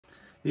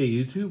Hey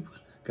YouTube,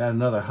 got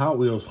another Hot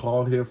Wheels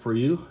haul here for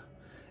you.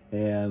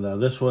 And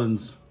this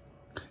one's,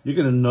 you're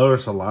going to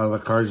notice a lot of the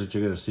cars that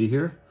you're going to see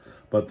here.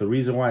 But the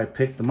reason why I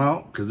picked them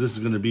out, because this is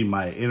going to be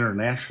my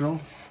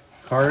international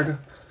card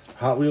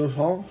Hot Wheels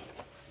haul.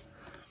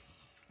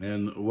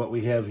 And what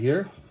we have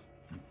here,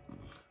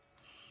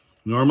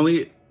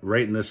 normally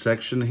right in this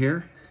section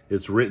here,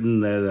 it's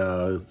written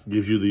that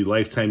gives you the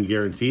lifetime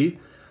guarantee.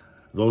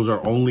 Those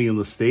are only in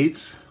the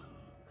States.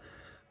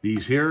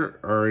 These here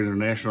are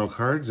international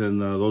cards, and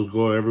those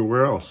go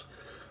everywhere else.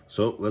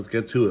 So let's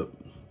get to it.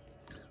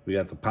 We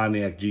got the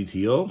Pontiac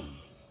GTO.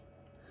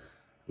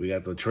 We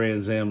got the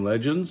Trans Am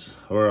Legends,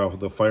 or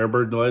the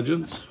Firebird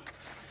Legends.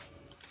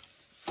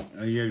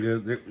 You're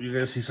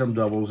gonna see some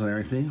doubles and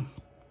everything.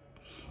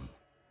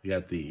 We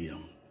got the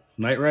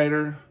Knight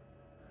Rider,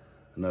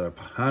 another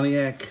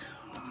Pontiac.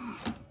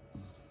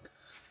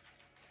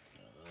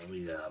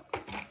 We got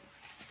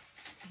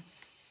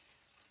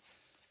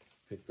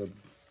picked up.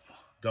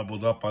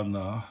 Doubled up on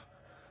the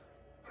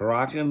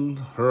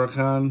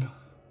Huracan,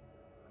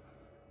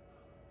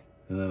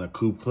 and then a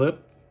Coupe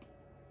Clip.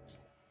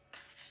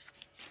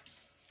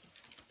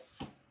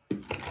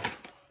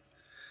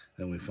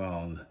 Then we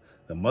found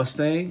the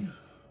Mustang,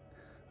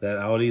 that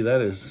Audi.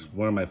 That is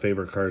one of my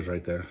favorite cars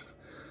right there.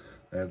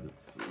 That's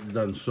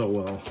done so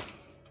well.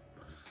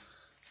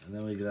 And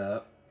then we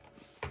got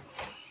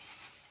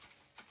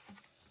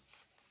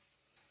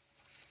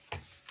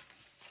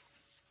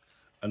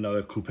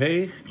another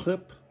Coupe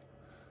Clip,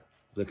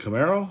 the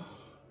Camaro,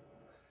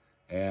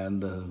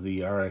 and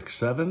the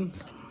RX-7.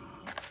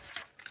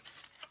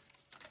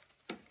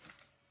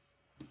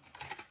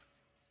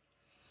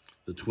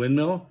 The Twin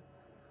Mill,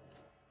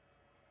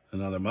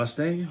 another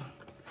Mustang.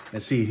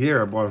 And see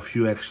here, I bought a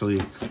few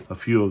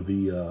of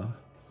the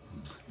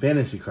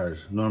fantasy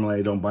cars. Normally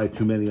I don't buy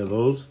too many of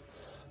those,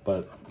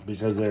 but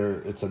because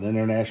it's an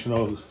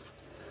international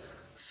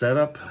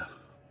setup,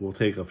 we'll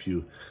take a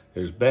few.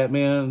 There's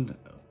Batman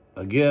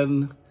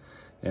again,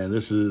 and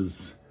this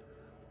is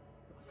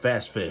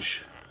Fast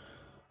Fish.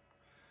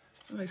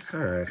 It's a nice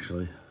car,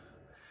 actually.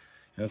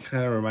 It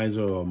kind of reminds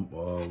me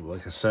of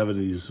like a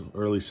 70s,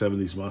 early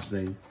 70s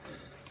Mustang.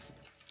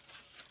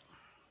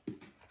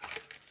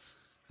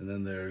 And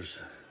then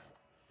there's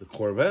the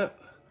Corvette,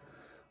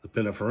 the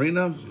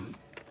Pininfarina.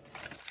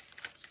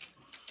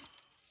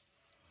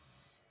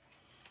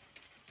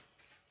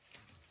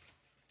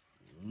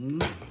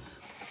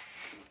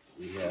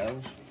 We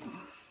have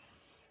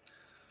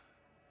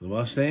the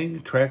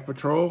Mustang Track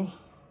Patrol,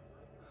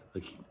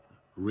 the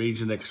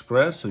Raging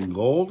Express in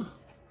gold.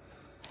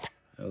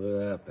 Oh,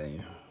 look at that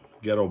thing,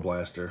 Ghetto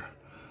Blaster.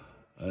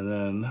 And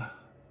then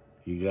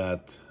you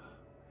got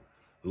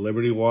the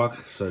Liberty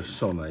Walk. So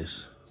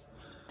nice,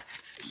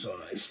 so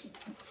nice.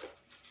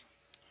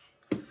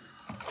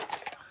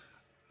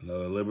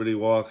 Another Liberty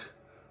Walk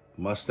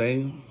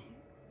Mustang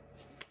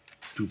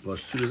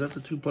 2+2. Is that the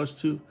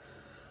 2+2?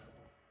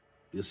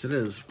 Yes, it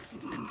is.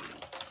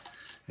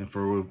 And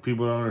for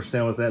people who don't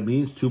understand what that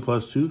means,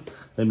 2+2,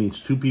 that means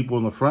 2 people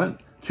in the front,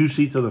 2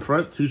 seats in the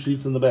front, 2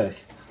 seats in the back.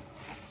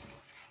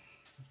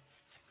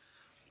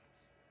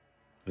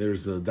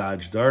 There's the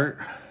Dodge Dart.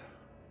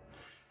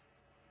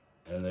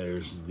 And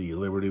there's the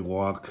Liberty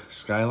Walk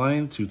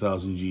Skyline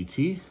 2000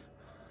 GT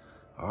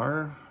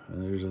R.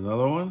 And there's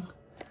another one.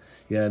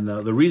 Yeah, and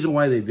the reason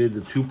why they did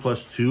the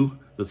 2+2,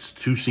 that's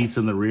 2 seats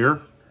in the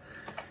rear.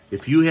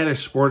 If you had a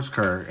sports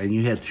car and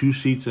you had 2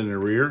 seats in the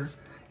rear,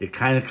 it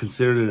kind of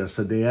considered it a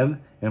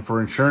sedan, and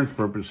for insurance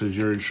purposes,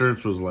 your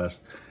insurance was less.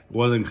 It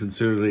wasn't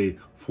considered a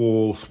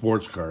full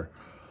sports car.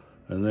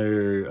 And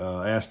they're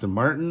Aston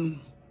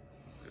Martin.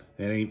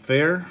 That ain't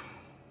fair.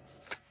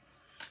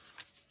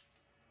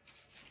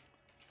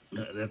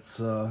 That's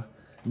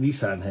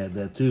Nissan had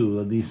that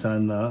too. The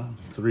Nissan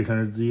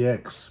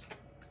 300ZX.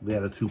 They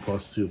had a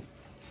 2+2.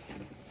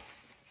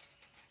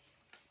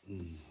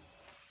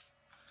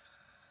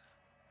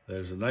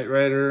 There's a Knight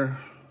Rider,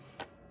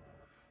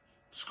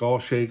 Skull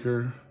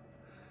Shaker,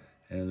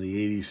 and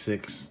the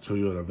 86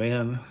 Toyota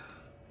van.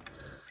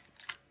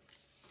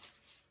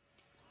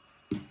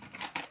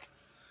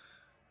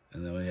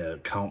 And then we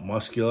had Count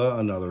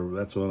Muscula,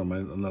 that's one of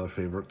another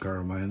favorite car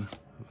of mine,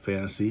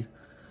 fantasy.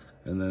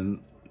 And then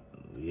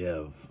we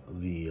have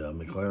the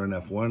McLaren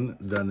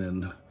F1 done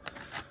in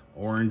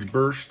orange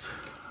burst.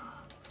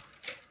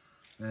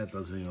 That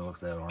doesn't even look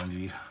that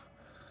orangey.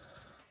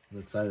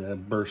 That's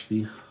that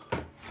bursty.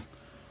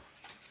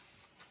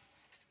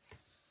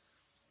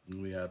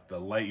 And we got the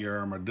Lightyear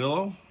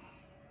Armadillo,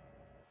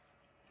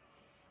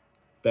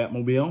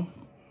 Batmobile,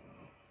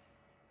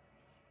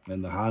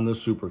 and the Honda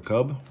Super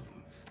Cub.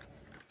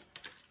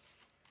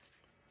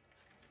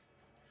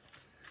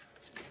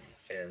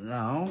 And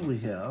now we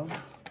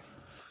have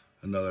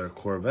another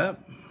Corvette,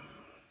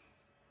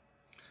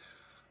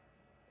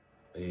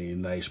 a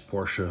nice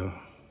Porsche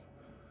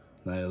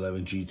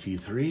 911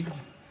 GT3.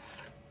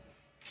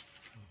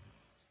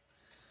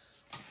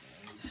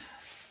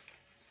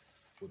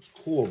 What's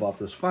cool about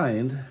this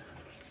find,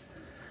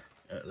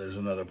 there's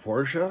another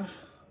Porsche,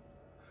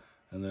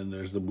 and then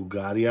there's the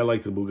Bugatti. I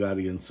like the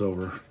Bugatti in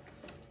silver.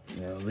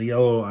 Yeah, the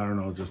yellow, I don't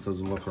know, it just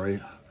doesn't look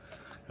right.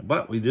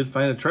 But we did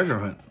find a treasure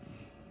hunt.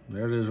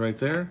 There it is right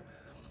there.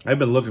 I've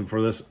been looking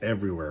for this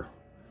everywhere.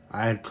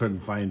 I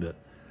couldn't find it.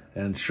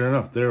 And sure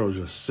enough, there it was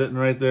just sitting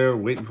right there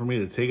waiting for me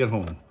to take it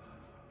home.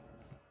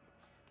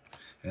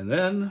 And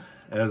then,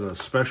 as a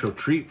special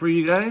treat for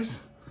you guys,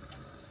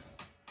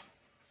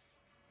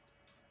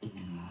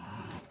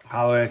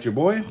 holler at your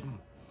boy.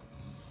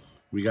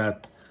 We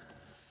got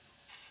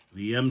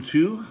the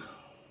M2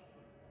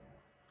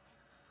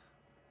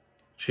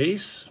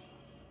 Chase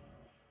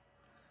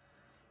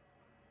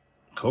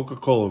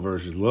Coca-Cola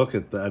version. Look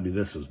at that. I mean,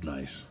 this is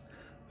nice.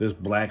 This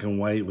black and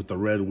white with the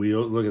red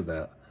wheel. Look at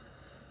that.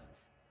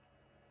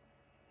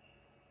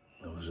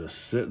 It was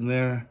just sitting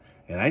there.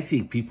 And I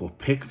think people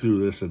picked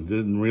through this and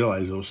didn't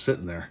realize it was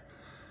sitting there.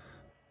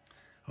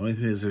 Only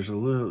thing is there's a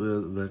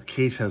little, the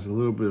case has a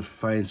little bit of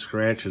fine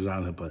scratches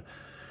on it, but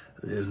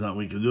there's nothing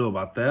we can do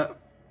about that.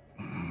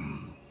 I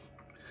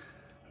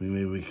mean,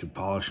 maybe we could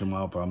polish them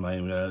out, but I'm not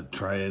even gonna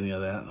try any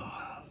of that.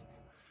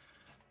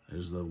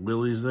 There's the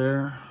Willys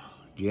there,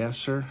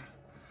 gasser.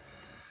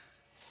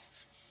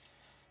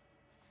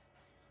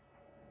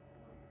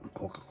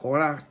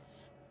 Coca-Cola.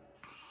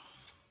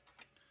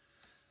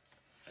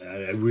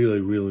 I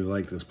really, really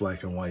like this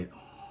black and white.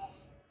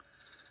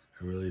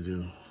 I really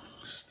do.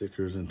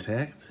 Stickers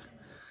intact.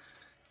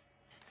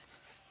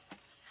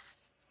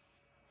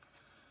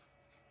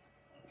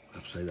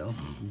 Upside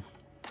down.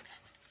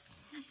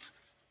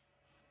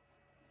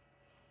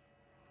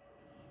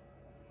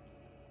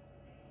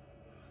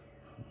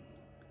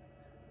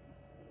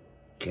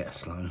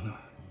 Gas line.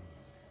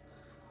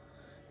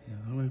 Yeah,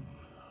 there we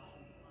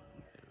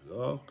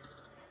go.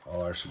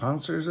 All our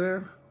sponsors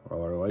there.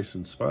 All our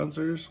licensed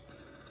sponsors.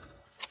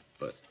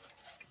 But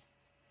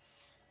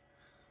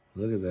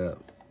look at that.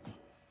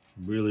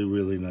 Really,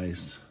 really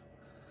nice.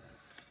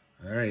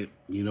 All right,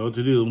 you know what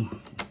to do.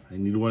 I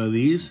need one of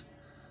these.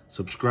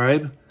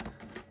 Subscribe,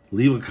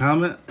 leave a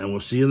comment, and we'll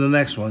see you in the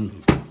next one.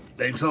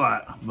 Thanks a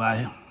lot.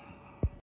 Bye.